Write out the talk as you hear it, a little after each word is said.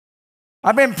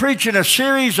I've been preaching a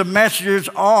series of messages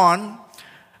on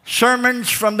sermons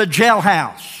from the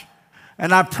jailhouse.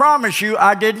 And I promise you,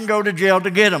 I didn't go to jail to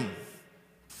get them.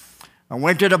 I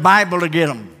went to the Bible to get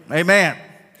them. Amen.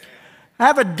 I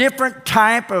have a different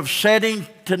type of setting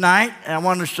tonight I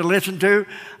want us to listen to.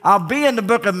 I'll be in the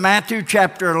book of Matthew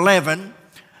chapter 11.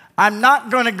 I'm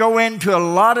not going to go into a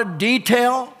lot of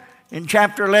detail in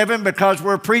chapter 11 because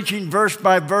we're preaching verse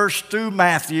by verse through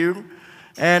Matthew.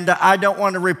 And I don't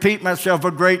want to repeat myself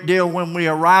a great deal when we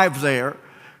arrive there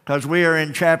because we are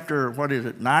in chapter,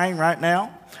 9 right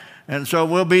now? And so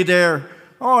we'll be there,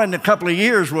 in a couple of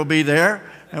years we'll be there.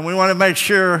 And we want to make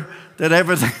sure that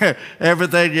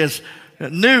everything is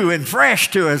new and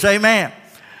fresh to us. Amen.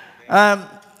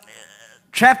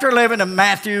 Chapter 11 of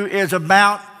Matthew is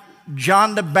about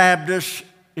John the Baptist,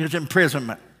 his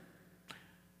imprisonment.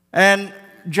 And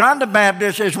John the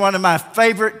Baptist is one of my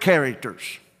favorite characters.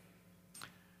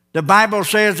 The Bible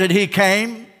says that he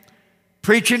came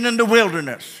preaching in the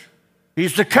wilderness.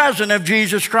 He's the cousin of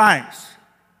Jesus Christ.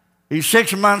 He's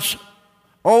 6 months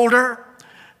older,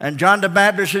 and John the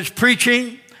Baptist is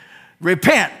preaching,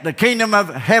 repent, the kingdom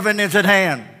of heaven is at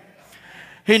hand.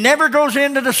 He never goes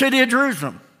into the city of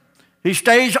Jerusalem. He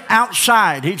stays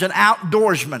outside. He's an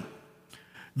outdoorsman.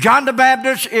 John the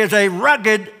Baptist is a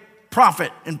rugged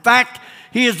prophet. In fact,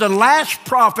 he is the last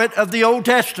prophet of the Old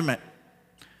Testament.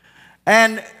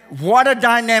 And what a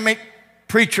dynamic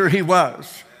preacher he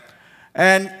was.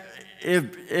 And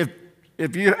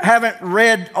if you haven't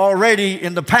read already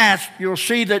in the past, you'll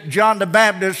see that John the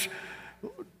Baptist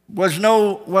was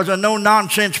a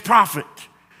no-nonsense prophet.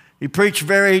 He preached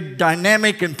very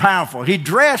dynamic and powerful. He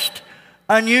dressed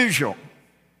unusual,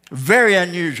 very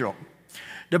unusual.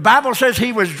 The Bible says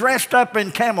he was dressed up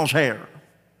in camel's hair.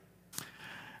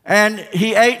 And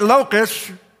he ate locusts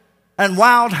and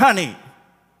wild honey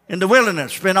in the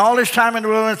wilderness. Spent all his time in the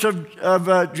wilderness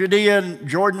of Judea and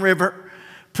Jordan River,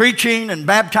 preaching and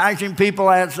baptizing people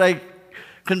as they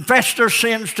confess their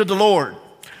sins to the Lord.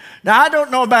 Now, I don't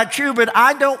know about you, but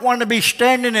I don't want to be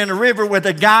standing in a river with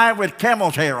a guy with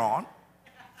camel's hair on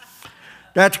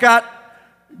that's got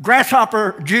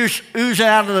grasshopper juice oozing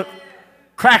out of the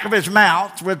crack of his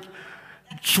mouth with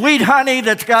sweet honey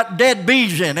that's got dead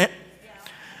bees in it.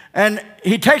 And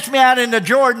he takes me out into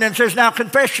Jordan and says, now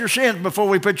confess your sins before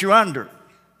we put you under.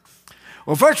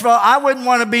 Well, first of all, I wouldn't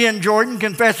want to be in Jordan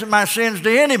confessing my sins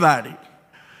to anybody.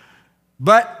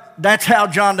 But that's how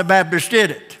John the Baptist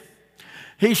did it.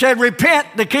 He said, repent,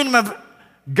 the kingdom of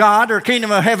God or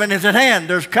kingdom of heaven is at hand.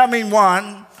 There's coming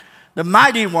one, the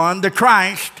mighty one, the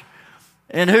Christ,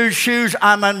 in whose shoes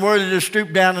I'm unworthy to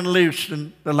stoop down and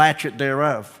loosen the latchet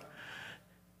thereof.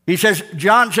 He says,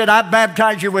 John said, I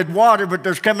baptize you with water, but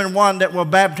there's coming one that will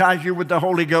baptize you with the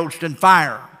Holy Ghost and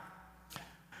fire.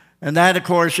 And that, of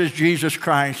course, is Jesus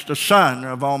Christ, the Son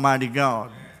of Almighty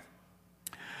God.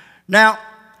 Now,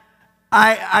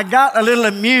 I got a little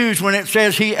amused when it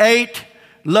says he ate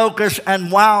locusts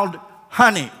and wild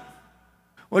honey.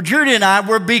 Well, Judy and I,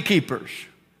 we're beekeepers.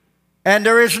 And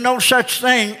there is no such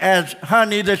thing as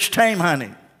honey that's tame honey.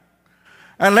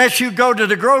 Unless you go to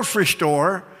the grocery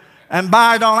store and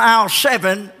buy it on aisle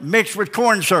 7 mixed with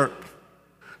corn syrup.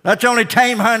 That's the only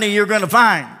tame honey you're going to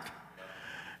find.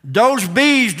 Those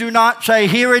bees do not say,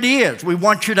 here it is, we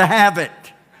want you to have it.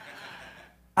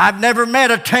 I've never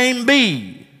met a tame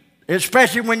bee,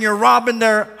 especially when you're robbing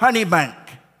their honey bank.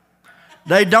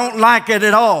 They don't like it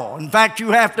at all. In fact,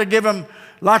 you have to give them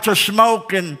lots of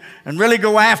smoke and really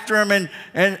go after them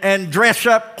and dress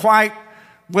up quite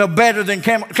well better than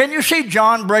camel. Can you see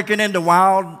John breaking into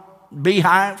wild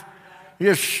beehive?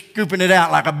 Just scooping it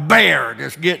out like a bear,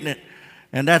 just getting it.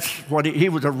 And that's what he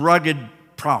was a rugged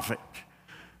prophet.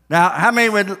 Now, how many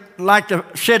would like to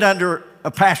sit under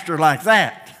a pastor like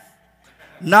that?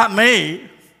 Not me.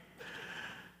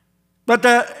 But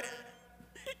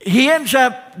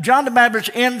John the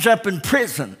Baptist ends up in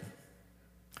prison.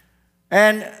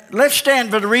 And let's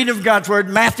stand for the reading of God's word,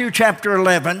 Matthew chapter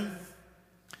 11.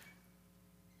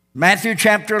 Matthew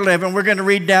chapter 11, we're going to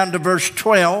read down to verse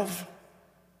 12.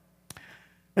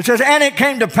 It says, and it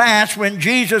came to pass when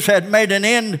Jesus had made an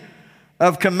end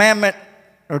of commanding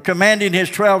his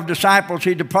 12 disciples,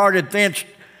 he departed thence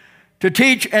to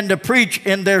teach and to preach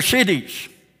in their cities.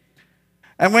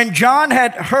 And when John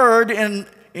had heard in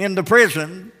the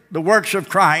prison the works of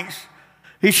Christ,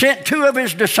 he sent 2 of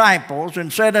his disciples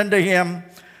and said unto him,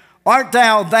 art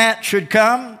thou that should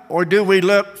come, or do we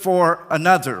look for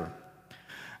another?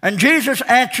 And Jesus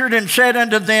answered and said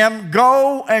unto them,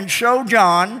 go and show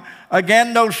John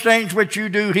again those things which you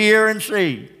do hear and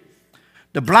see.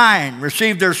 The blind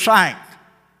receive their sight,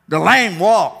 the lame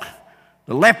walk,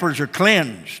 the lepers are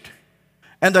cleansed,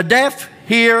 and the deaf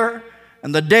hear,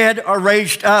 and the dead are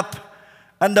raised up,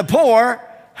 and the poor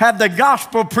have the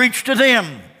gospel preached to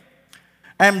them.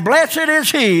 And blessed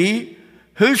is he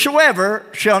whosoever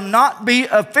shall not be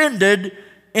offended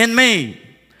in me.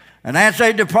 And as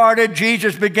they departed,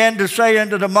 Jesus began to say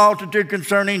unto the multitude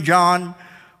concerning John,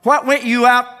 what went you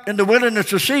out in the wilderness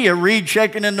to see? A reed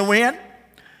shaken in the wind?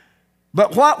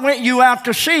 But what went you out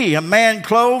to see? A man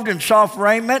clothed in soft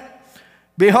raiment?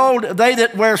 Behold, they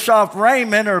that wear soft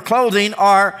raiment or clothing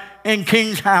are in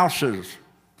kings' houses.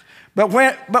 But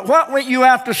what went you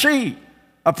out to see?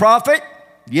 A prophet?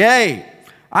 Yea,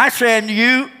 I say unto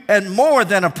you, and more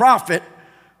than a prophet.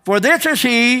 For this is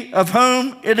he of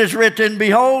whom it is written,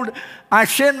 behold, I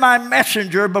send my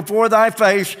messenger before thy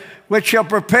face, which shall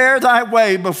prepare thy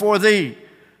way before thee.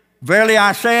 Verily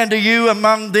I say unto you,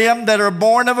 among them that are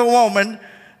born of a woman,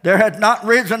 there hath not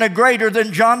risen a greater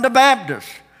than John the Baptist.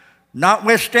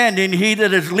 Notwithstanding, he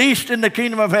that is least in the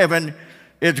kingdom of heaven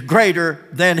is greater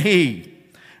than he.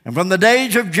 And from the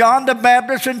days of John the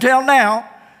Baptist until now,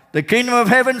 the kingdom of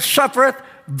heaven suffereth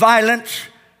violence,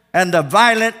 and the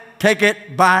violent take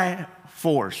it by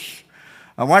force.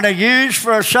 I want to use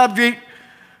for a subject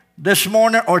this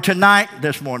morning, or tonight,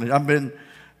 this morning. I've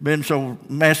been so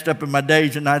messed up in my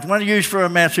days and nights. I want to use for a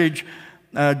message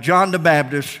John the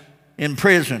Baptist in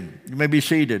prison. You may be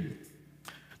seated.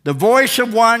 The voice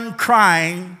of one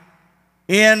crying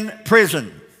in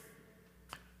prison.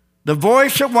 The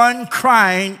voice of one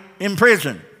crying in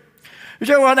prison. You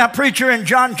say, well, now, preacher, in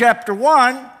John chapter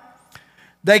 1,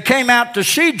 they came out to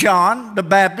see John the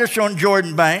Baptist on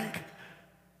Jordan bank.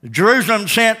 Jerusalem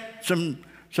sent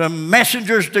some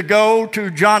messengers to go to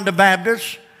John the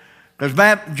Baptist, because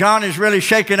John is really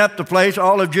shaking up the place.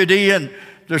 All of Judea and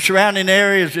the surrounding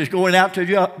areas is going out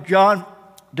to John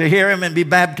to hear him and be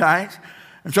baptized.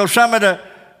 And so some of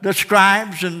the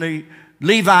scribes and the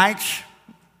Levites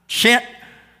sent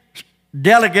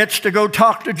delegates to go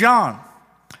talk to John.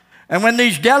 And when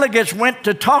these delegates went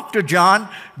to talk to John,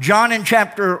 John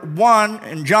chapter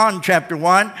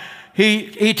 1,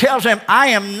 he tells them, I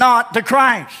am not the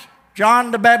Christ.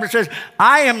 John the Baptist says,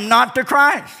 I am not the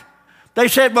Christ. They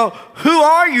said, well, who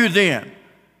are you then?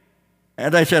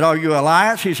 And they said, are you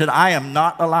Elias? He said, I am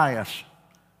not Elias.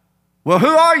 Well, who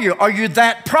are you? Are you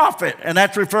that prophet? And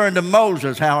that's referring to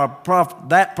Moses, how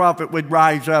that prophet would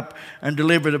rise up and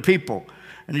deliver the people.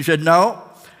 And he said, no,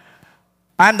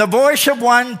 I'm the voice of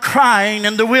one crying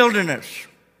in the wilderness.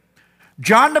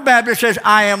 John the Baptist says,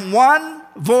 I am one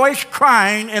voice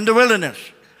crying in the wilderness.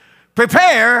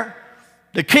 Prepare,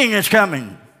 the King is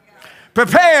coming.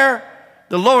 Prepare,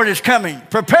 the Lord is coming.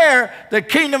 Prepare, the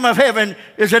kingdom of heaven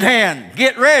is at hand.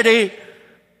 Get ready.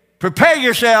 Prepare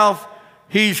yourself.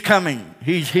 He's coming.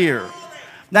 He's here.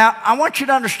 Now, I want you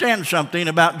to understand something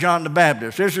about John the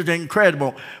Baptist. This is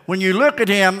incredible. When you look at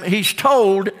him, he's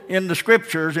told in the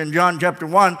scriptures in John chapter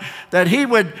 1 that he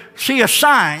would see a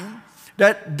sign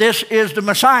that this is the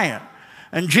Messiah.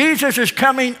 And Jesus is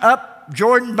coming up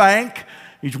Jordan bank.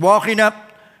 He's walking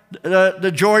up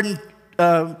the Jordan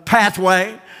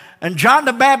pathway. And John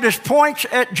the Baptist points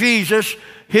at Jesus,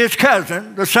 his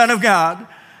cousin, the Son of God,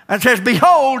 and says,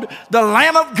 behold, the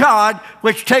Lamb of God,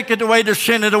 which taketh away the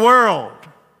sin of the world.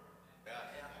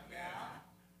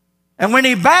 And when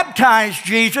he baptized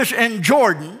Jesus in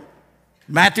Jordan,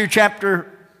 Matthew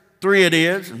chapter 3 it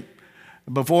is,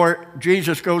 before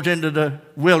Jesus goes into the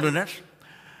wilderness,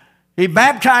 he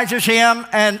baptizes him,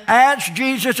 and as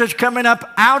Jesus is coming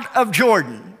up out of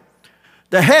Jordan,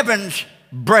 the heavens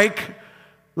break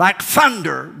like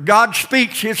thunder. God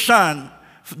speaks his Son.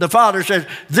 The Father says,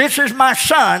 this is my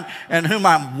Son in whom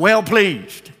I'm well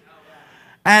pleased.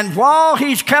 And while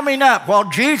he's coming up, while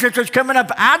Jesus is coming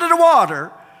up out of the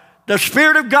water, the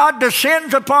Spirit of God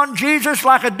descends upon Jesus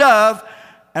like a dove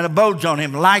and abodes on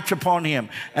him, lights upon him.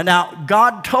 And now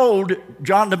God told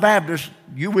John the Baptist,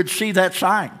 you would see that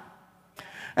sign.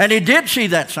 And he did see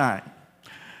that sign.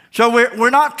 So we're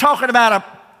not talking about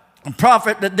a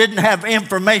prophet that didn't have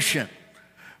information.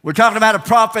 We're talking about a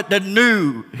prophet that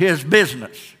knew his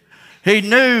business. He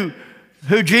knew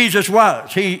who Jesus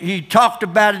was. He talked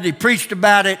about it, he preached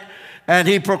about it, and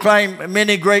he proclaimed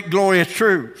many great glorious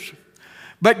truths.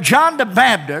 But John the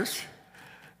Baptist,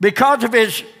 because of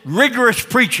his rigorous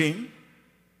preaching,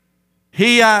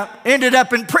 he ended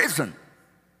up in prison.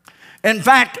 In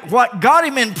fact, what got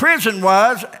him in prison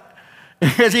was,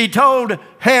 as he told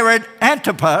Herod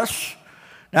Antipas.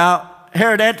 Now,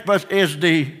 Herod Antipas is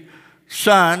the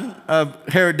son of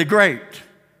Herod the Great.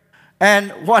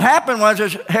 And what happened was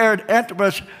Herod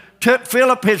Antipas took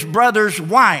Philip, his brother's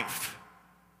wife.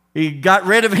 He got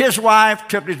rid of his wife,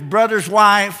 took his brother's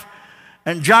wife,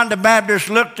 and John the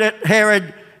Baptist looked at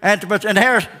Herod Antipas, and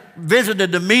Herod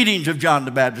visited the meetings of John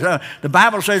the Baptist. The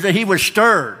Bible says that he was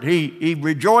stirred. He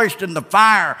rejoiced in the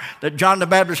fire that John the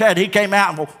Baptist had. He came out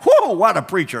and go, whoa, what a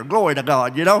preacher, glory to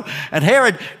God, you know. And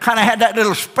Herod kind of had that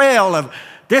little spell of,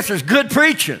 this is good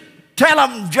preaching. Tell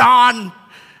him, John.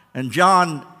 And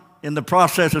John, in the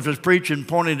process of his preaching,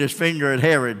 pointed his finger at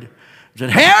Herod and said,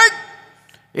 Herod,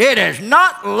 it is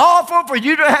not lawful for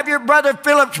you to have your brother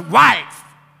Philip's wife.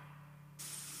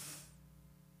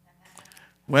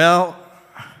 Well,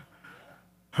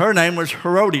 her name was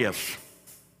Herodias.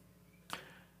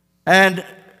 And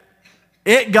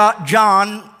it got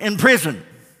John in prison.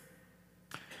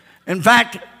 In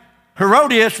fact,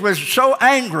 Herodias was so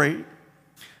angry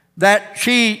that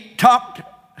she talked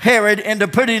Herod into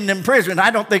putting him in prison.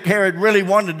 I don't think Herod really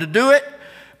wanted to do it,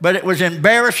 but it was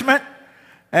embarrassment.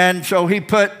 And so he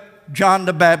put John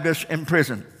the Baptist in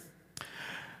prison.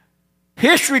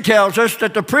 History tells us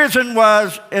that the prison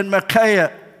was in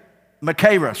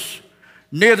Machaerus,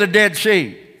 near the Dead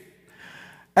Sea.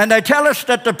 And they tell us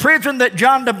that the prison that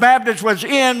John the Baptist was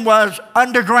in was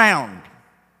underground,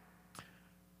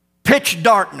 pitch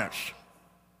darkness.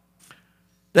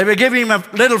 They would give him a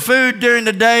little food during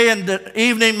the day, and the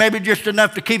evening maybe just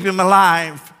enough to keep him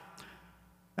alive.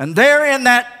 And there in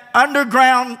that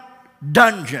underground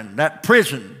dungeon, that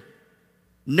prison,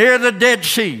 near the Dead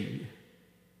Sea,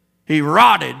 he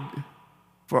rotted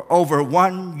for over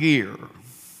 1 year.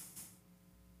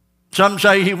 Some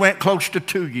say he went close to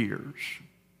 2 years.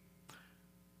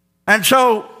 And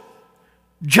so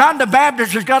John the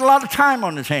Baptist has got a lot of time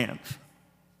on his hands.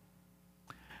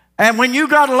 And when you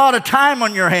got a lot of time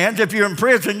on your hands, if you're in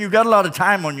prison, you got a lot of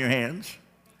time on your hands.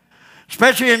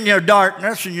 Especially in your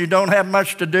darkness and you don't have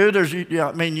much to do.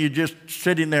 You're just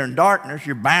sitting there in darkness,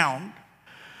 you're bound.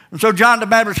 And so John the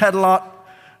Baptist had a lot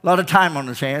of time on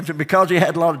his hands. And because he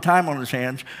had a lot of time on his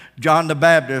hands, John the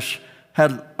Baptist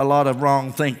had a lot of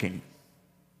wrong thinking.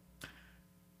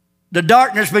 The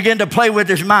darkness began to play with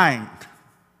his mind.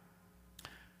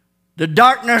 The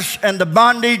darkness and the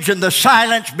bondage and the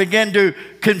silence began to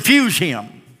confuse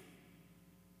him.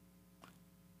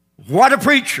 What a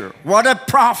preacher, what a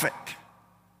prophet.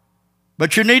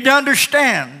 But you need to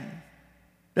understand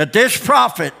that this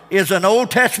prophet is an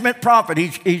Old Testament prophet.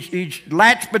 He's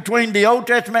latched between the Old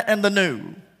Testament and the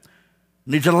New.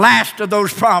 And he's the last of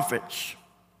those prophets.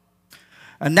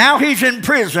 And now he's in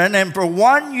prison, and for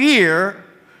 1 year,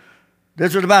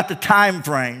 this is about the time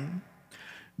frame,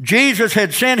 Jesus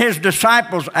had sent his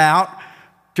disciples out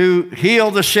to heal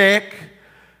the sick,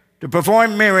 to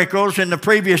perform miracles in the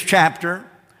previous chapter.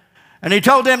 And he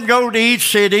told them to go to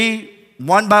each city,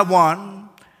 one by one,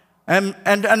 and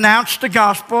announce the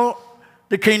gospel,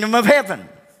 the kingdom of heaven.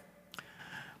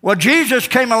 Well, Jesus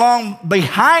came along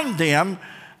behind them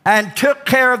and took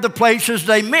care of the places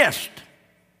they missed.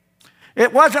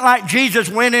 It wasn't like Jesus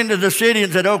went into the city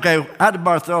and said, okay, how did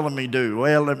Bartholomew do?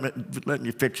 Well, let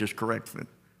me fix this correctly.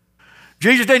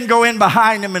 Jesus didn't go in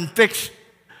behind them and fix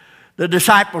the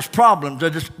disciples' problems.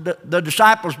 The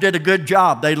disciples did a good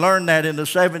job. They learned that in the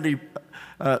 70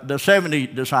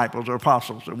 disciples or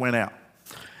apostles that went out.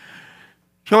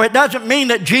 So it doesn't mean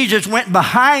that Jesus went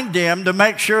behind them to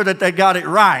make sure that they got it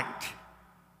right.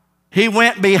 He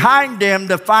went behind them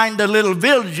to find the little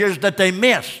villages that they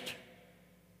missed.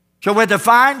 So with a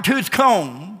fine-tooth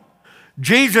comb,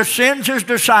 Jesus sends his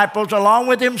disciples along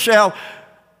with himself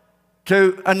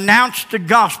to announce the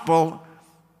gospel,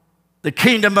 the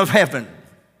kingdom of heaven.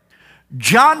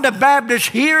 John the Baptist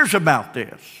hears about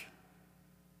this.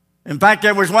 In fact,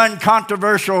 there was one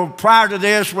controversial prior to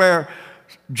this where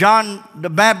John the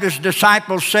Baptist's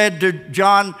disciples said to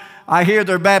John, I hear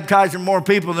they're baptizing more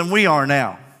people than we are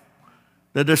now.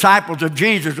 The disciples of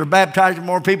Jesus are baptizing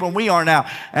more people than we are now.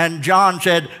 And John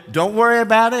said, don't worry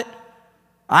about it.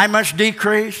 I must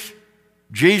decrease.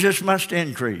 Jesus must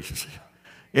increase.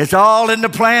 It's all in the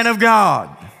plan of God.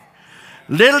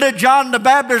 Little did John the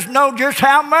Baptist know just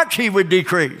how much he would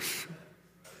decrease.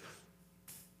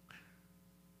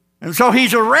 And so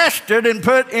he's arrested and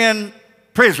put in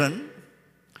prison.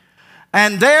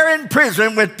 And there in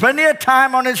prison, with plenty of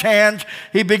time on his hands,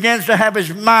 he begins to have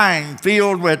his mind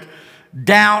filled with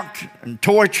doubt and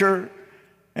torture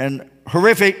and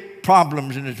horrific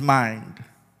problems in his mind.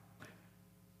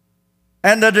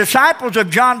 And the disciples of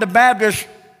John the Baptist,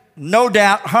 no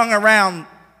doubt, hung around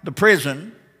the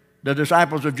prison, the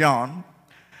disciples of John.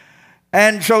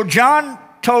 And so John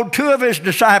told two of his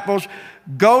disciples,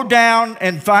 go down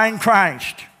and find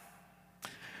Christ.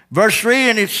 Verse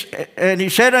 3, and he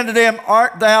said unto them,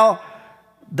 art thou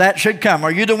that should come?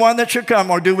 Are you the one that should come,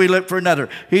 or do we look for another?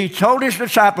 He told his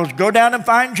disciples, go down and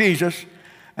find Jesus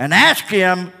and ask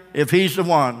him if he's the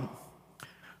one,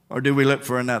 or do we look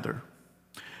for another?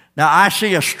 Now, I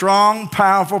see a strong,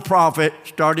 powerful prophet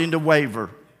starting to waver.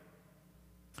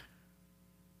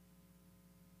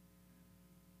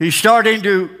 He's starting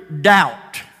to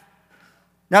doubt.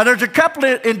 Now, there's a couple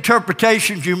of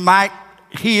interpretations you might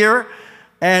hear,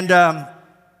 and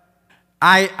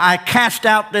I cast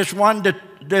out this one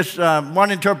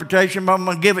interpretation, but I'm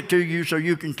going to give it to you so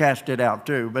you can cast it out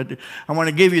too. But I want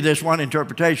to give you this one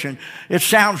interpretation. It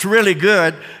sounds really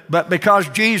good, but because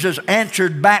Jesus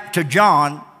answered back to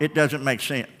John, it doesn't make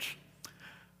sense.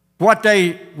 What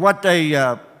a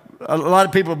lot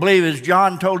of people believe is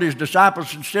John told his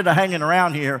disciples, instead of hanging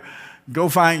around here, go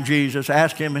find Jesus,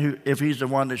 ask him if he's the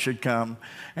one that should come.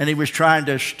 And he was trying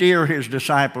to steer his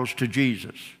disciples to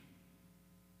Jesus.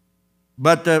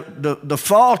 But the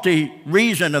faulty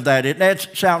reason of that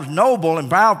sounds noble and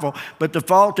powerful, but the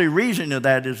faulty reason of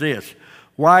that is this.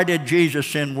 Why did Jesus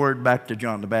send word back to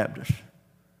John the Baptist?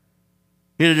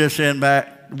 He didn't just send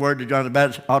back word to John the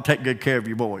Baptist, I'll take good care of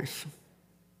you boys.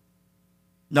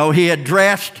 No, he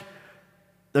addressed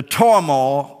the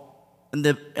turmoil and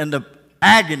the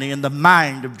agony in the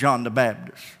mind of John the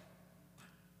Baptist.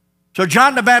 So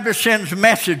John the Baptist sends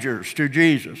messengers to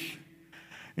Jesus.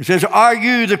 He says, are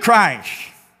you the Christ?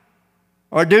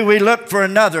 Or do we look for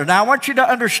another? Now I want you to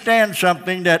understand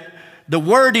something, that the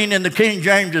wording in the King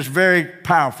James is very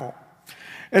powerful.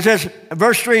 It says,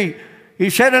 verse 3, he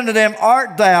said unto them,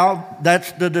 art thou,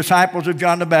 that's the disciples of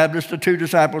John the Baptist, the two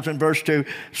disciples in verse 2,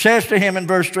 says to him in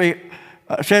verse 3,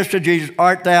 says to Jesus,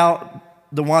 art thou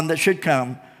the one that should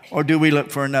come, or do we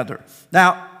look for another?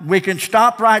 Now, we can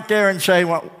stop right there and say,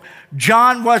 well,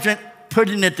 John wasn't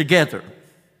putting it together.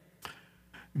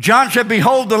 John said,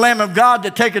 behold the Lamb of God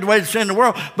that taketh away the sin of the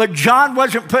world. But John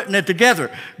wasn't putting it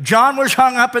together. John was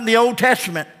hung up in the Old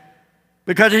Testament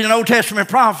because he's an Old Testament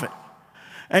prophet.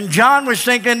 And John was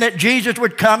thinking that Jesus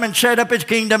would come and set up his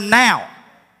kingdom now.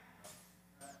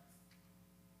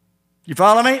 You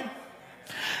follow me?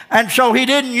 And so he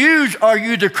didn't use, are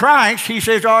you the Christ? He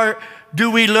says, do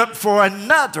we look for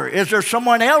another? Is there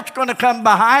someone else going to come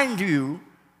behind you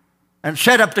and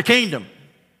set up the kingdom?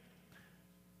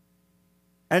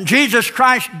 And Jesus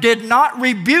Christ did not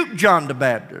rebuke John the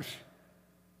Baptist.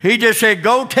 He just said,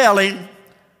 go tell him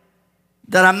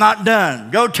that I'm not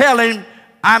done. Go tell him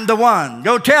I'm the one.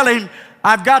 Go tell him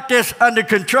I've got this under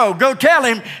control. Go tell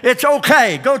him it's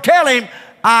okay. Go tell him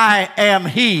I am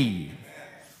he.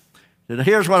 And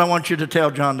here's what I want you to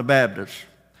tell John the Baptist.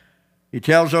 He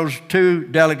tells those two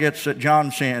delegates that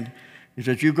John sent, he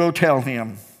says, you go tell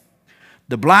him,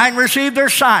 the blind receive their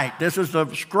sight. This is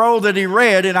the scroll that he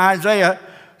read in Isaiah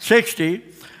 60,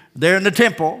 there in the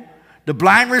temple. The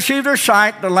blind receive their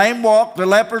sight, the lame walk, the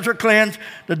lepers are cleansed,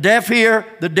 the deaf hear,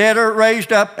 the dead are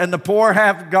raised up, and the poor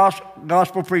have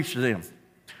gospel preached to them.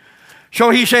 So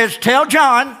he says, tell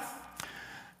John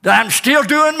that I'm still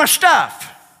doing my stuff.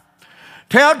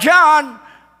 Tell John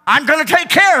I'm going to take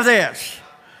care of this.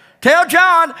 Tell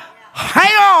John,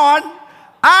 hang on,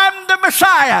 I'm the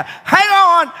Messiah. Hang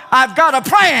on, I've got a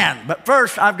plan. But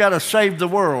first, I've got to save the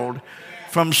world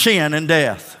from sin and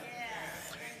death.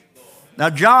 Now,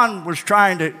 John was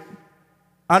trying to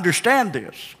understand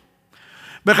this,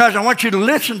 because I want you to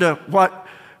listen to what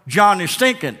John is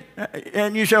thinking.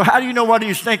 And you say, well, how do you know what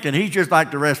he's thinking? He's just like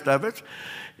the rest of us.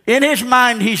 In his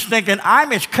mind, he's thinking,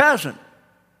 I'm his cousin.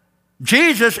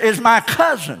 Jesus is my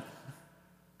cousin.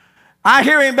 I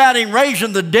hear about him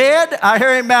raising the dead. I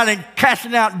hear about him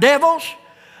casting out devils.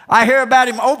 I hear about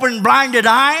him opening blinded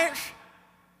eyes.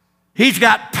 He's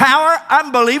got power,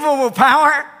 unbelievable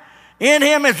power. In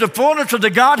him is the fullness of the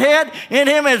Godhead. In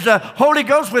him is the Holy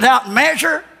Ghost without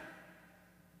measure.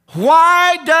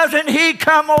 Why doesn't he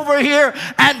come over here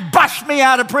and bust me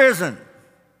out of prison?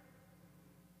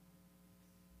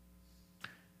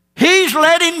 He's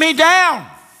letting me down.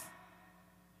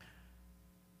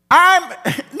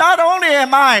 Not only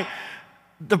am I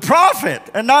the prophet,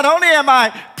 and not only am I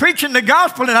preaching the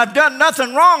gospel and I've done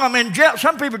nothing wrong, I'm in jail.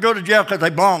 Some people go to jail because they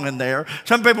belong in there.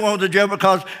 Some people go to jail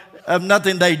because of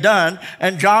nothing they done.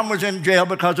 And John was in jail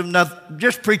because of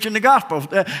just preaching the gospel.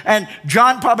 And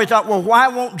John probably thought, well, why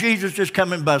won't Jesus just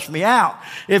come and bust me out?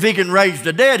 If he can raise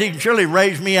the dead, he can surely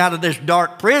raise me out of this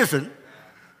dark prison.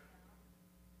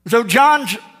 So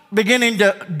John's beginning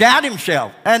to doubt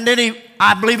himself. And then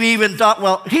I believe he even thought,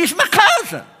 well, he's my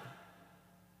cousin.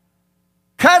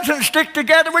 Cousins stick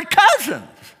together with cousins.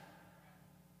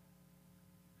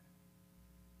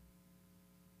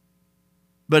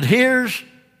 But here's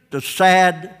the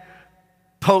sad,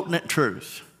 potent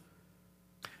truth.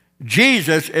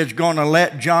 Jesus is going to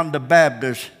let John the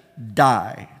Baptist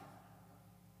die.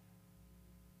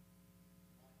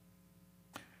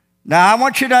 Now, I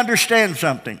want you to understand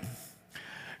something.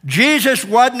 Jesus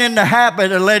wasn't in the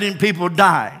habit of letting people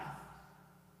die.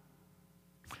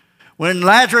 When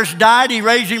Lazarus died, he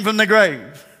raised him from the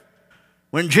grave.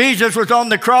 When Jesus was on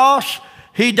the cross,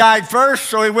 he died first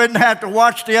so he wouldn't have to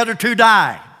watch the other two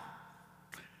die.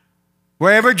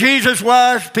 Wherever Jesus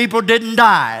was, people didn't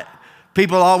die.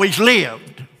 People always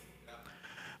lived.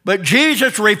 But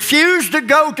Jesus refused to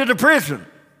go to the prison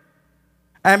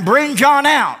and bring John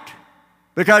out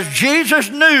because Jesus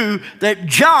knew that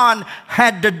John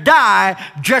had to die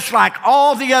just like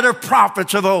all the other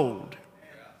prophets of old.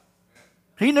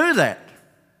 He knew that.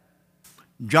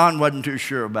 John wasn't too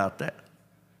sure about that.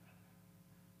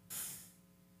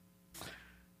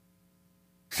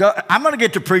 So I'm going to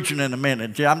get to preaching in a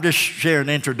minute. I'm just sharing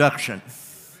an introduction.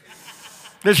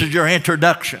 This is your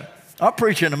introduction. I'll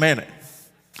preach in a minute.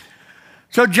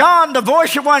 So John, the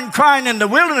voice of one crying in the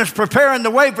wilderness, preparing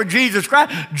the way for Jesus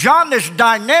Christ. John, this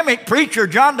dynamic preacher,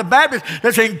 John the Baptist,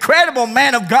 this incredible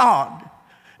man of God,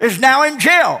 is now in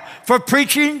jail for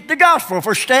preaching the gospel,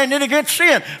 for standing against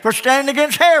sin, for standing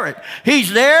against Herod.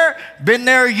 He's there, been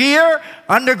there a year,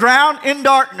 underground in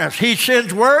darkness. He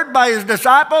sends word by his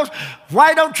disciples,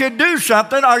 why don't you do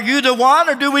something? Are you the one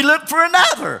or do we look for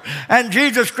another? And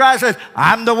Jesus Christ says,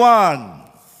 I'm the one.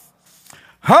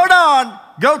 Hold on.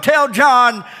 Go tell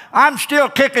John I'm still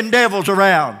kicking devils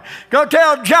around. Go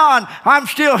tell John I'm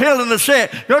still healing the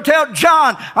sick. Go tell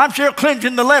John I'm still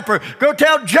cleansing the leper. Go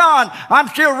tell John I'm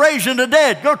still raising the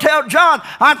dead. Go tell John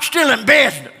I'm still in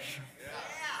business.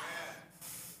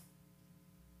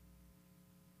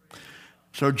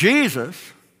 So Jesus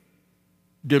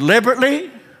deliberately,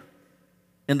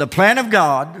 in the plan of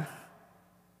God,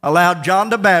 allowed John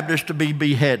the Baptist to be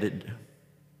beheaded.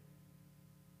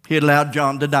 He allowed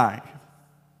John to die.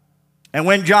 And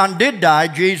when John did die,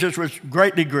 Jesus was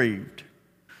greatly grieved.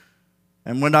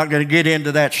 And we're not going to get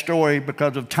into that story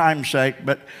because of time's sake,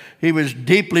 but he was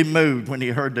deeply moved when he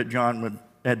heard that John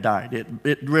had died.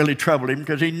 It really troubled him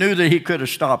because he knew that he could have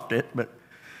stopped it, but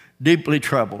deeply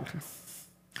troubled.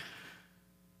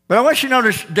 But I want you to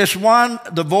notice this one,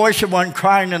 the voice of one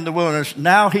crying in the wilderness.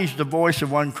 Now he's the voice of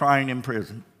one crying in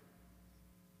prison.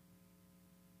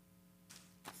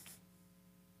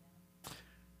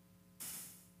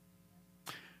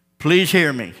 Please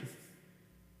hear me.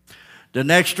 The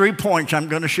next 3 points I'm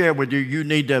going to share with you, you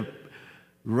need to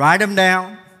write them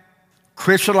down,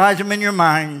 crystallize them in your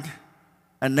mind,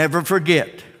 and never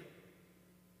forget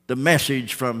the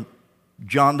message from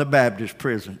John the Baptist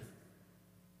prison.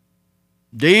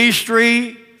 These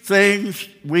 3 things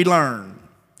we learn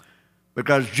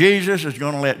because Jesus is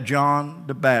going to let John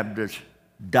the Baptist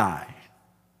die.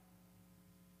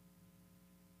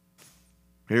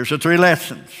 Here's the 3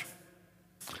 lessons.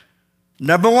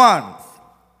 Number 1,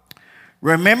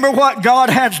 remember what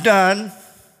God has done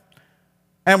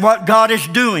and what God is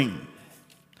doing.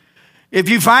 If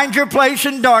you find your place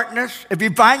in darkness, if you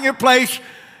find yourself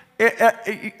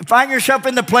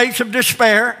in the place of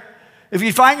despair, if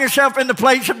you find yourself in the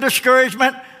place of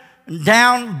discouragement,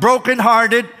 down,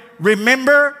 brokenhearted,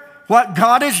 remember what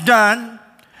God has done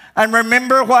and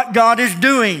remember what God is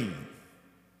doing.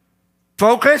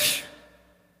 Focus.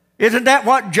 Isn't that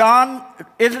what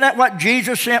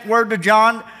Jesus sent word to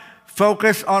John?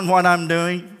 Focus on what I'm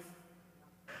doing.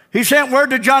 He sent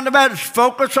word to John the Baptist,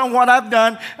 focus on what I've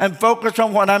done and focus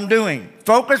on what I'm doing.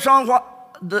 Focus on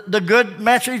what the good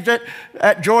message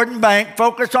at Jordan Bank.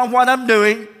 Focus on what I'm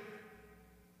doing.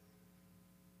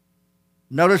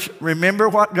 Notice, remember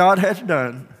what God has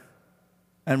done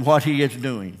and what he is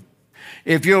doing.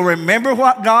 If you'll remember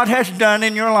what God has done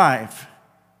in your life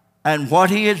and what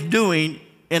he is doing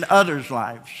in others'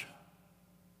 lives.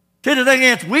 See, the thing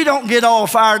is, we don't get all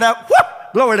fired up. Whoop,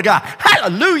 glory to God.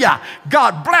 Hallelujah.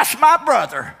 God bless my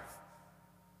brother.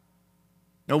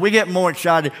 No, we get more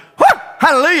excited. Whoop,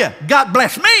 hallelujah. God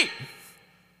bless me.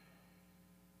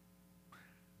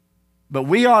 But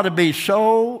we ought to be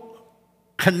so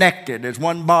connected as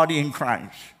one body in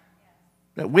Christ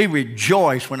that we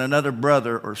rejoice when another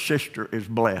brother or sister is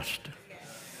blessed.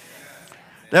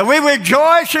 That we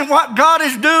rejoice in what God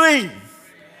is doing.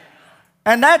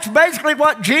 And that's basically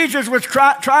what Jesus was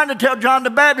trying to tell John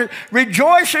the Baptist.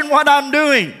 Rejoice in what I'm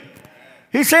doing.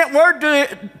 He sent word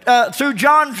through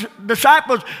John's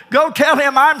disciples, go tell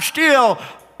him I'm still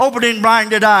opening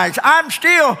blinded eyes. I'm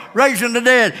still raising the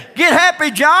dead. Get happy,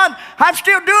 John. I'm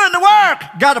still doing the work.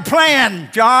 Got a plan,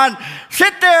 John.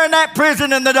 Sit there in that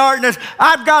prison in the darkness.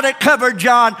 I've got it covered,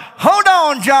 John. Hold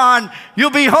on, John.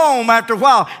 You'll be home after a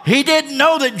while. He didn't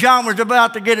know that John was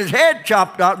about to get his head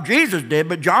chopped off. Jesus did,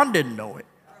 but John didn't know it.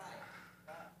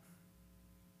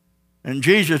 And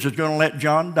Jesus is going to let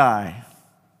John die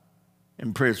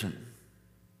in prison.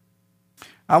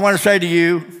 I want to say to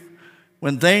you,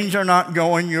 when things are not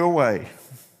going your way,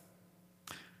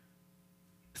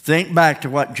 think back to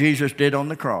what Jesus did on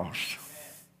the cross.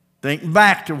 Think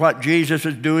back to what Jesus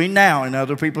is doing now in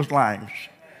other people's lives.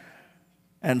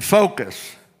 And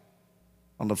focus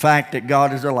on the fact that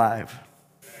God is alive.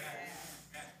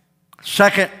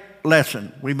 Second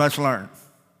lesson we must learn.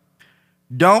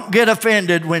 Don't get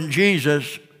offended when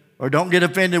Jesus, or don't get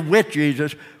offended with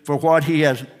Jesus for what he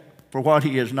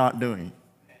is not doing.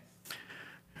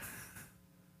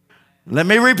 Let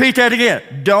me repeat that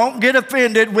again. Don't get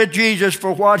offended with Jesus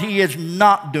for what he is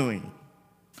not doing,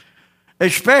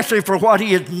 especially for what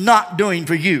he is not doing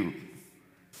for you.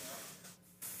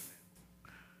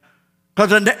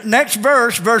 Because the next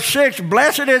verse, verse 6,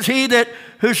 blessed is he that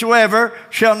whosoever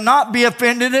shall not be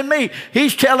offended in me.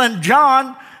 He's telling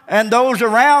John and those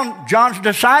around, John's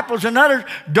disciples and others,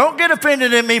 don't get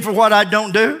offended in me for what I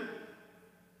don't do.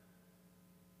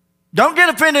 Don't get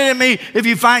offended in me if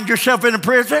you find yourself in a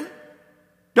prison.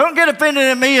 Don't get offended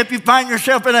in me if you find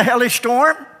yourself in a hellish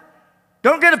storm.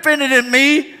 Don't get offended in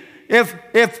me if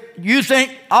you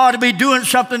think I ought to be doing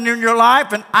something in your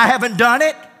life and I haven't done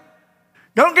it.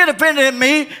 Don't get offended in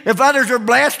me if others are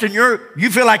blessed and you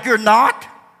feel like you're not.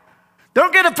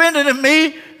 Don't get offended in me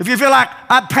if you feel like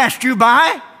I passed you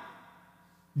by.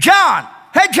 John,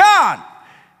 hey John,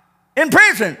 in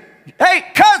prison. Hey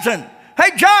cousin,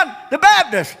 hey John the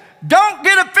Baptist. Don't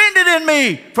get offended in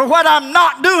me for what I'm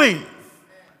not doing.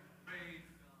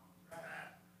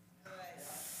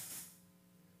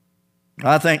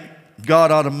 I think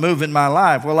God ought to move in my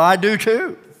life. Well, I do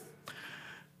too.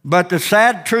 But the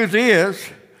sad truth is,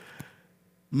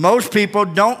 most people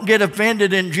don't get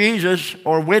offended in Jesus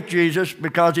or with Jesus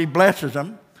because he blesses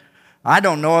them. I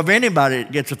don't know of anybody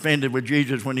that gets offended with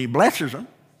Jesus when he blesses them.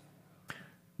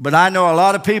 But I know a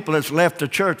lot of people that's left the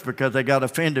church because they got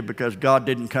offended because God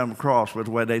didn't come across with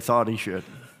the way they thought he should.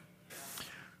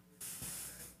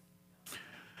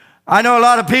 I know a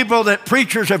lot of people that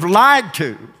preachers have lied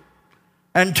to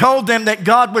and told them that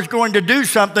God was going to do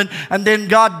something, and then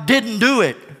God didn't do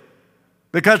it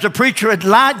because the preacher had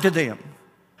lied to them.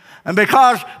 And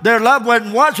because their loved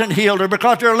one wasn't healed, or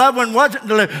because their loved one wasn't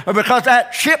delivered, or because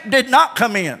that ship did not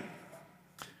come in.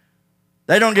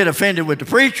 They don't get offended with the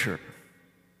preacher.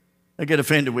 They get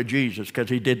offended with Jesus because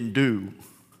he didn't do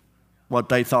what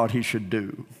they thought he should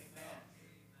do.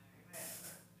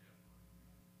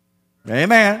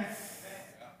 Amen.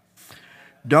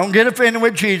 Don't get offended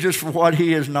with Jesus for what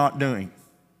he is not doing.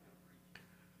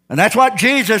 And that's what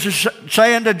Jesus is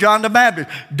saying to John the Baptist.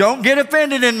 Don't get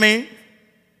offended in me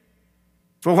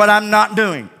for what I'm not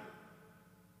doing.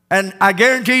 And I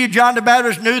guarantee you John the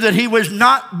Baptist knew that he was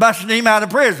not busting him out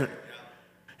of prison.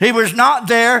 He was not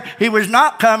there. He was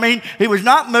not coming. He was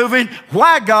not moving.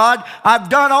 Why, God? I've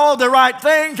done all the right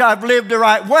things. I've lived the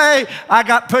right way. I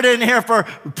got put in here for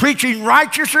preaching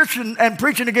righteousness and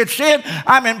preaching against sin.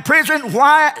 I'm in prison.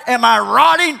 Why am I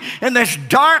rotting in this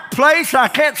dark place? I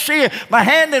can't see my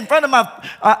hand in front of my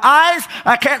eyes.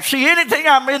 I can't see anything.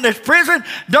 I'm in this prison.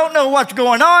 Don't know what's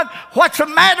going on. What's the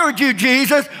matter with you,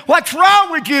 Jesus? What's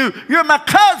wrong with you? You're my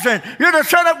cousin. You're the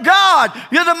Son of God.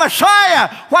 You're the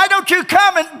Messiah. Why don't you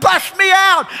come and bust me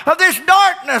out of this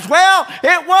darkness? Well,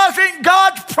 it wasn't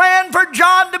God's plan for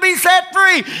John to be set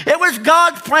free. It was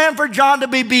God's plan for John to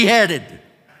be beheaded.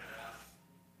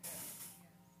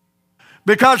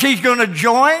 Because he's going to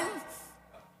join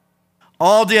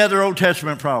all the other Old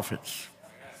Testament prophets.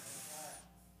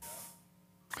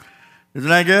 Isn't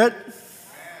that good?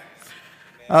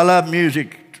 I love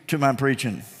music to my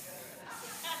preaching.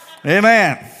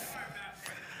 Amen.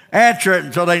 Answer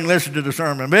it so they can listen to the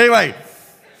sermon. But anyway,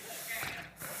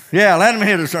 yeah, let them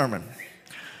hear the sermon.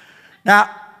 Now,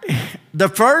 the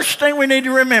first thing we need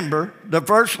to remember, the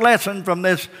first lesson from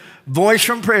this voice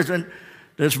from prison,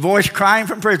 this voice crying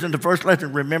from prison, the first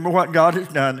lesson, remember what God has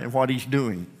done and what he's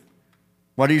doing.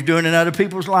 What he's doing in other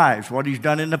people's lives, what he's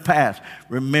done in the past.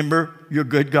 Remember your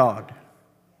good God.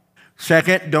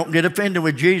 Second, don't get offended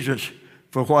with Jesus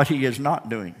for what he is not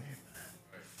doing.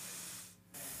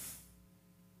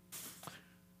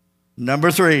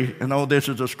 Number three, and oh, this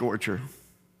is a scorcher.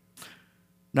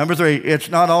 Number three, it's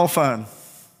not all fun.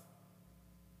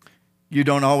 You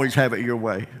don't always have it your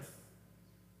way.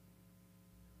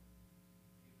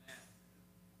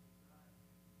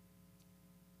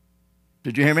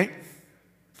 Did you hear me?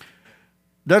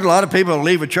 There's a lot of people who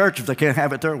leave a church if they can't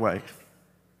have it their way.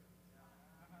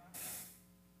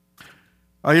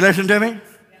 Are you listening to me?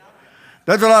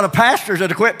 There's a lot of pastors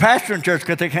that quit pastoring church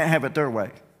because they can't have it their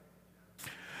way.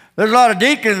 There's a lot of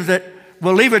deacons that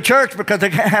will leave a church because they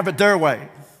can't have it their way.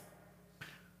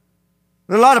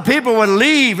 A lot of people will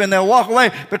leave and they'll walk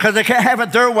away because they can't have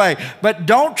it their way. But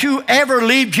don't you ever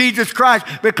leave Jesus Christ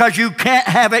because you can't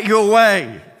have it your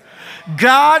way.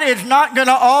 God is not going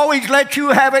to always let you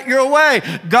have it your way.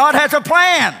 God has a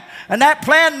plan. And that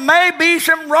plan may be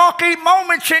some rocky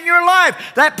moments in your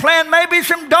life. That plan may be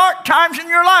some dark times in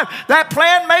your life. That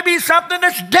plan may be something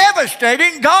that's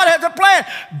devastating. God has a plan.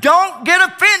 Don't get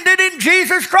offended in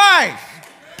Jesus Christ.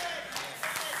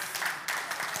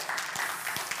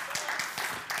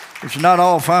 It's not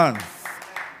all fun.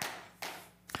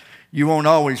 You won't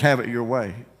always have it your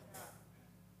way.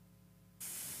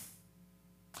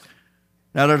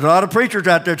 Now, there's a lot of preachers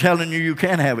out there telling you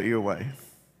can have it your way.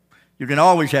 You can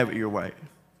always have it your way.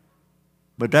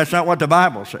 But that's not what the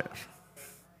Bible says.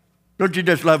 Don't you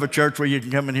just love a church where you can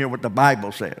come and hear what the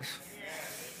Bible says?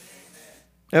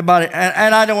 Everybody,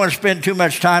 and I don't want to spend too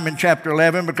much time in chapter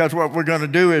 11 because what we're going to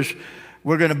do is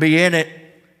we're going to be in it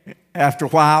after a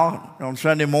while on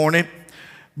Sunday morning.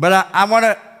 But I want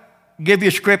to give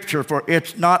you scripture for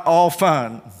it's not all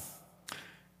fun.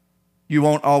 You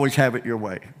won't always have it your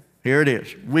way. Here it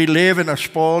is. We live in a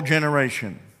spoiled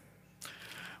generation.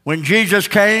 When Jesus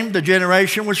came, the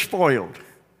generation was spoiled.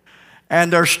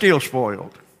 And they're still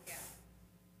spoiled.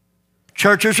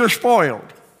 Churches are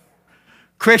spoiled.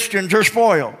 Christians are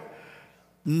spoiled.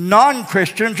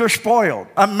 Non-Christians are spoiled.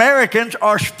 Americans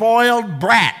are spoiled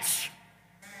brats.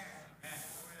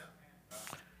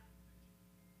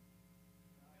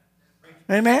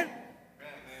 Amen?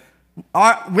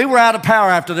 We were out of power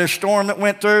after this storm that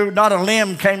went through. Not a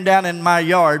limb came down in my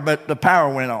yard, but the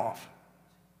power went off.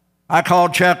 I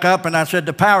called Chuck up and I said,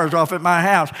 the power's off at my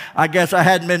house. I guess I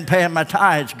hadn't been paying my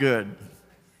tithes good.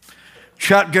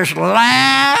 Chuck just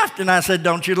laughed and I said,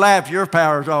 don't you laugh, your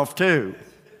power's off too.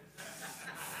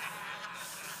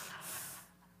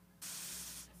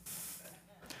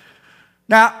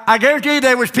 Now, I guarantee you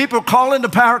there was people calling the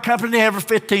power company every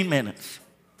 15 minutes.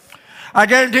 I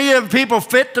guarantee you people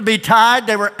fit to be tied.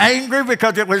 They were angry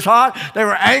because it was hot. They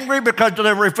were angry because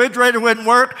the refrigerator wouldn't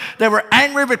work. They were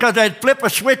angry because they'd flip a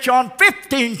switch on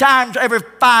 15 times every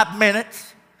 5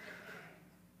 minutes.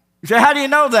 You say, how do you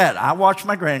know that? I watch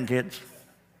my grandkids.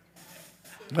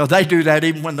 Well, they do that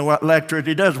even when the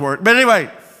electricity does work. But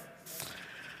anyway,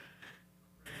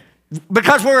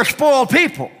 because we're a spoiled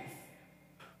people,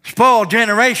 spoiled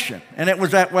generation, and it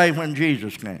was that way when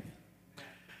Jesus came.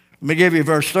 Let me give you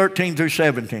verse 13 through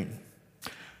 17.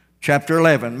 Chapter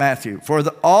 11, Matthew. For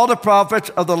all the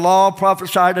prophets of the law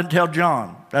prophesied until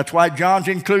John. That's why John's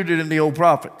included in the old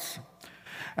prophets.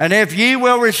 And if ye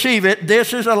will receive it,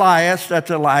 this is Elias,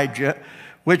 that's Elijah,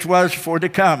 which was for to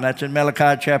come. That's in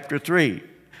Malachi chapter 3.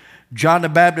 John the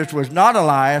Baptist was not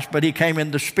Elias, but he came in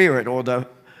the spirit or the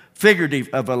figurative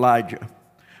of Elijah.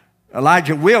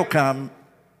 Elijah will come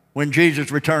when Jesus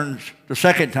returns the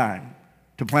second time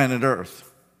to planet Earth.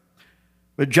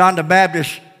 But John the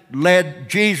Baptist led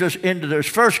Jesus into his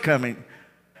first coming.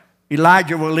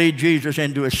 Elijah will lead Jesus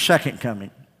into his second coming.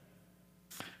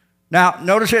 Now,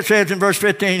 notice it says in verse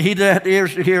 15, he that hath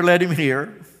ears to hear, let him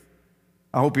hear.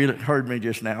 I hope you heard me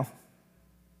just now.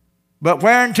 But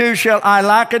whereunto shall I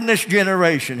liken this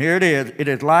generation? Here it is. It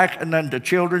is likened unto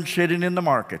children sitting in the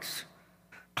markets,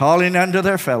 calling unto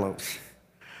their fellows,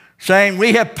 saying,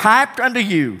 we have piped unto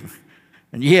you,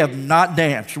 and ye have not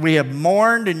danced. We have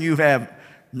mourned, and you have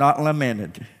not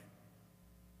lamented.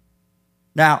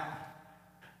 Now,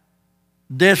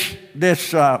 this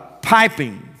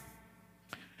piping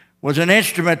was an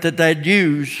instrument that they'd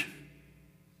use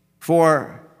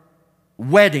for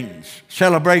weddings,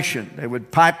 celebration. They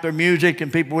would pipe their music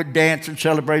and people would dance and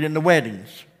celebrate in the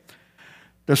weddings.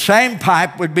 The same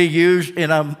pipe would be used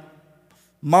in a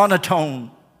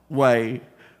monotone way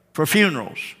for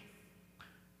funerals.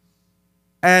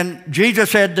 And Jesus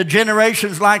said, the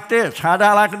generations like this. How do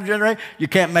I like them generate? You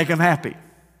can't make them happy.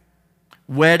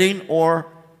 Wedding or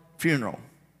funeral.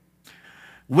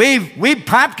 We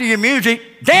pipe to your music,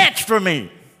 dance for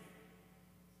me.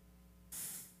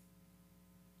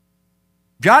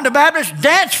 John the Baptist,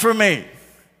 dance for me.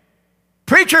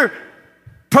 Preacher,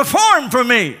 perform for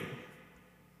me.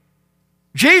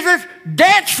 Jesus,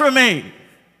 dance for me.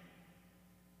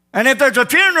 And if there's a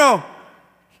funeral,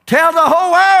 tell the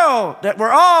whole world that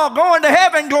we're all going to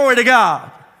heaven, glory to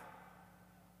God.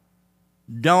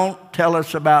 Don't tell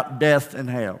us about death and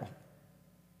hell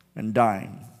and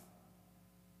dying.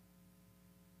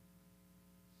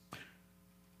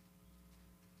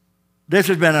 This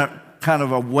has been a kind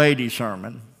of a weighty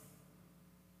sermon.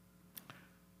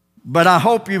 But I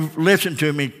hope you've listened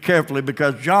to me carefully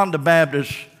because John the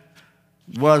Baptist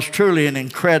was truly an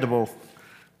incredible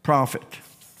prophet.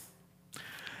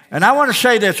 And I want to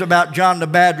say this about John the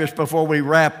Baptist before we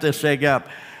wrap this thing up.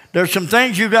 There's some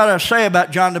things you've got to say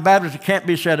about John the Baptist that can't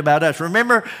be said about us.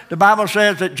 Remember, the Bible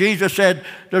says that Jesus said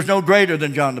there's no greater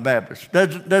than John the Baptist.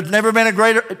 There's never been a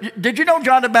greater. Did you know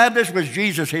John the Baptist was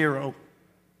Jesus' hero?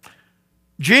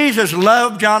 Jesus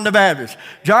loved John the Baptist.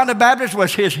 John the Baptist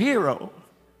was his hero.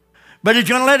 But he's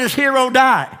going to let his hero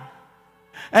die.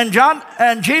 And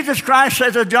Jesus Christ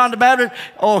says of John the Baptist,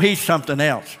 oh, he's something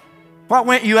else. What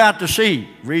went you out to see?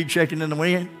 Reed shaking in the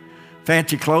wind?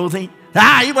 Fancy clothing?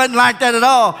 He wasn't like that at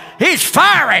all. He's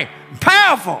fiery,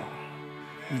 powerful.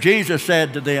 And Jesus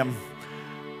said to them,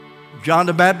 John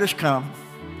the Baptist come.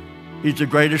 He's the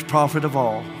greatest prophet of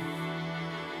all.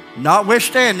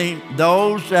 Notwithstanding,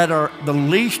 those that are the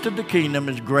least of the kingdom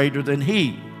is greater than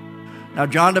he. Now,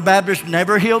 John the Baptist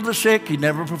never healed the sick. He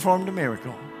never performed a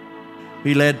miracle.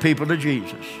 He led people to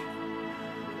Jesus.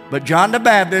 But John the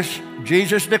Baptist,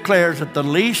 Jesus declares that the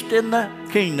least in the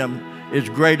kingdom is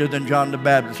greater than John the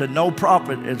Baptist. And no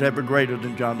prophet is ever greater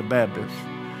than John the Baptist.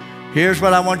 Here's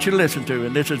what I want you to listen to,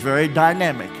 and this is very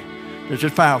dynamic. This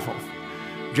is powerful.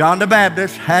 John the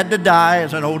Baptist had to die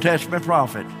as an Old Testament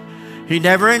prophet. He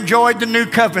never enjoyed the new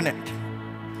covenant.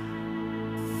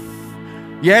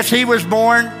 Yes, he was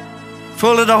born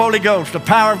full of the Holy Ghost, the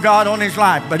power of God on his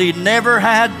life, but he never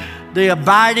had the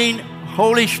abiding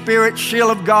Holy Spirit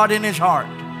seal of God in his heart,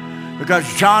 because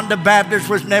John the Baptist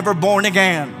was never born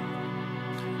again.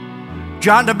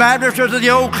 John the Baptist was of the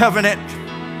old covenant.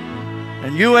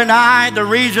 And you and I, the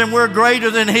reason we're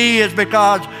greater than he is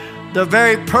because the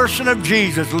very person of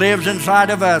Jesus lives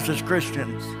inside of us as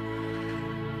Christians.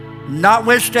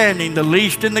 Notwithstanding, the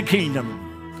least in the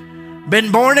kingdom,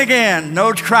 been born again,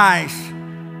 knows Christ.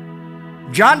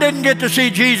 John didn't get to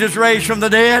see Jesus raised from the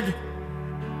dead,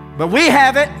 but we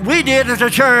have it. We did as a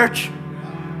church.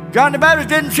 John the Baptist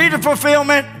didn't see the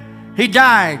fulfillment. He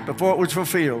died before it was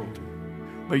fulfilled.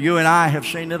 But you and I have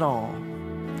seen it all.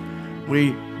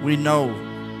 We know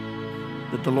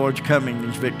that the Lord's coming.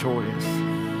 He's victorious.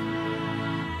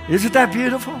 Isn't that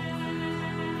beautiful?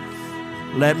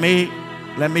 Let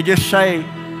me just say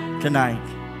tonight,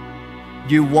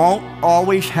 you won't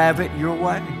always have it your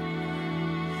way.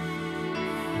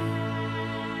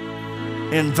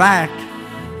 In fact,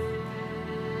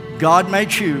 God may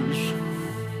choose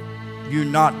you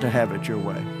not to have it your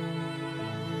way.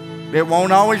 It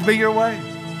won't always be your way.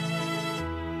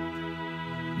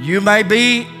 You may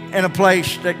be in a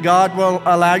place that God will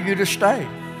allow you to stay.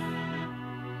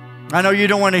 I know you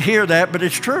don't want to hear that, but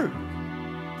it's true.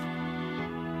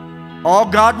 All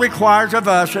God requires of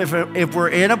us, if we're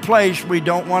in a place we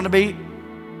don't want to be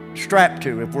strapped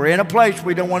to, if we're in a place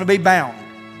we don't want to be bound,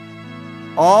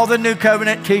 all the New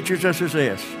Covenant teaches us is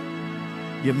this: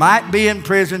 you might be in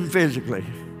prison physically,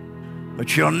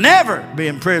 but you'll never be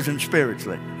in prison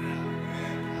spiritually.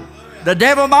 The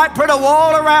devil might put a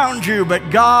wall around you,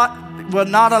 but God will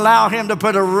not allow him to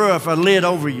put a roof, a lid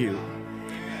over you.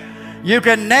 You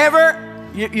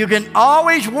can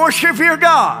always worship your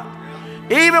God,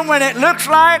 even when it looks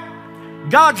like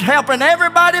God's helping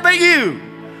everybody but you.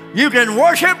 You can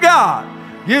worship God.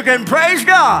 You can praise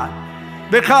God,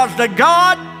 because the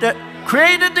God that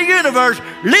created the universe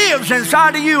lives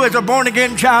inside of you as a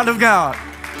born-again child of God.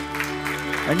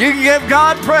 And you can give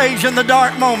God praise in the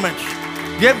dark moments.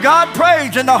 Give God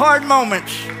praise in the hard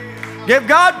moments. Give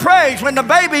God praise when the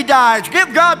baby dies.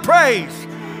 Give God praise.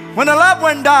 When a loved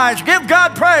one dies, give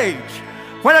God praise.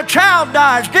 When a child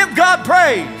dies, give God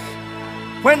praise.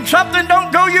 When something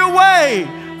don't go your way,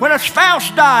 when a spouse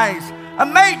dies, a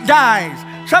mate dies,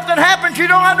 something happens you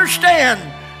don't understand,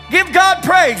 give God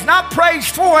praise. Not praise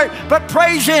for it, but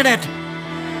praise in it.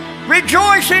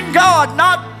 Rejoice in God,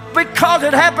 not because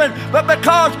it happened, but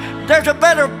because there's a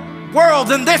better world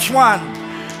than this one.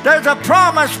 There's a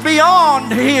promise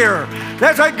beyond here.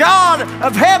 There's a God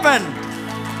of heaven.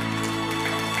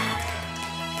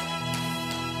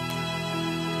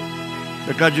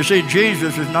 Because you see,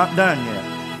 Jesus is not done yet.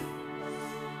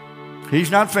 He's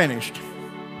not finished.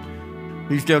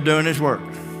 He's still doing his work.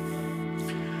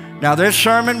 Now, this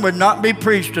sermon would not be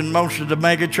preached in most of the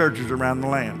mega churches around the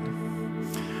land.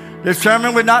 This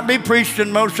sermon would not be preached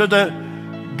in most of the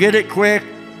get it quick,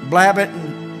 blab it,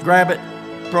 and grab it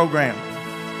program.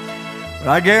 But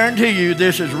I guarantee you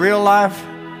this is real life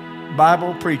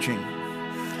Bible preaching.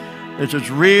 This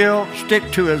is real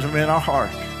stick-to-ism in our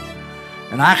heart.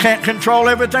 And I can't control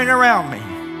everything around me,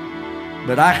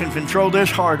 but I can control this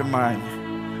heart of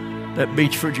mine that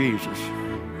beats for Jesus.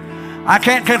 I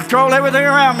can't control everything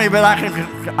around me, but I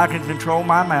can control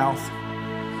my mouth.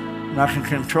 And I can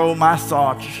control my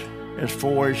thoughts as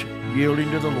far as yielding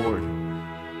to the Lord.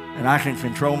 And I can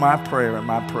control my prayer and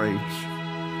my praise.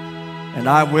 And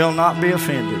I will not be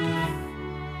offended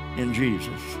in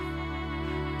Jesus.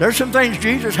 There's some things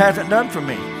Jesus hasn't done for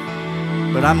me,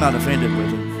 but I'm not offended with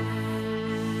him.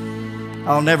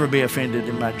 I'll never be offended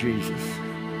in my Jesus.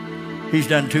 He's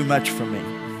done too much for me.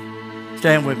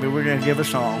 Stand with me. We're going to give a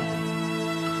song.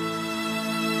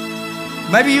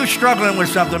 Maybe you're struggling with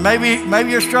something.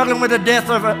 Maybe you're struggling with the death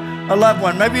of a loved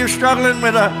one. Maybe you're struggling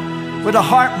with a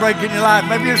heartbreak in your life.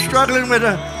 Maybe you're struggling with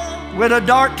a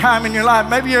dark time in your life.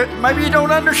 Maybe you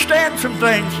don't understand some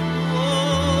things.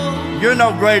 You're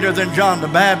no greater than John the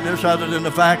Baptist, other than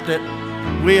the fact that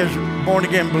we as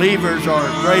born-again believers are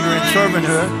greater in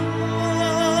servanthood.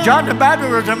 John the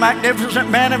Baptist was a magnificent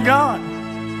man of God.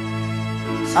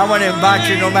 I want to invite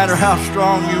you, no matter how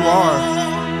strong you are,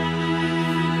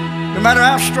 no matter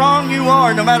how strong you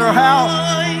are, no matter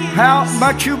how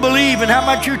much you believe and how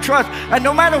much you trust, and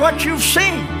no matter what you've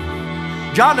seen,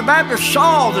 John the Baptist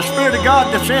saw the Spirit of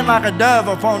God descend like a dove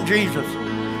upon Jesus.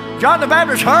 John the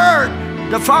Baptist heard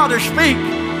the Father speak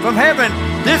from heaven,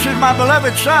 "This is my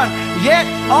beloved Son." Yet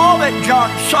all that John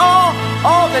saw,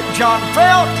 all that John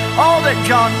felt, all that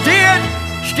John did,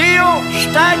 still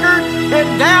staggered in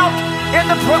doubt in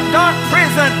the dark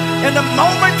prison in the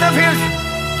moment of his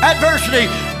adversity.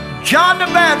 John the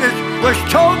Baptist was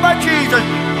told by Jesus,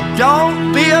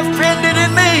 "Don't be offended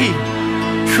in me.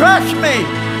 Trust me.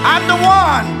 I'm the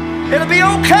one. It'll be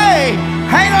okay.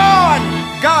 Hang on.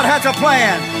 God has a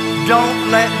plan. Don't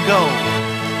let go.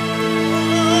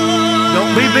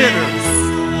 Don't be bitter.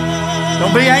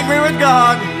 Don't be angry with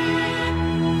God.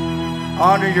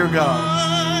 Honor your God."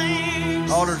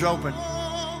 Altar's open.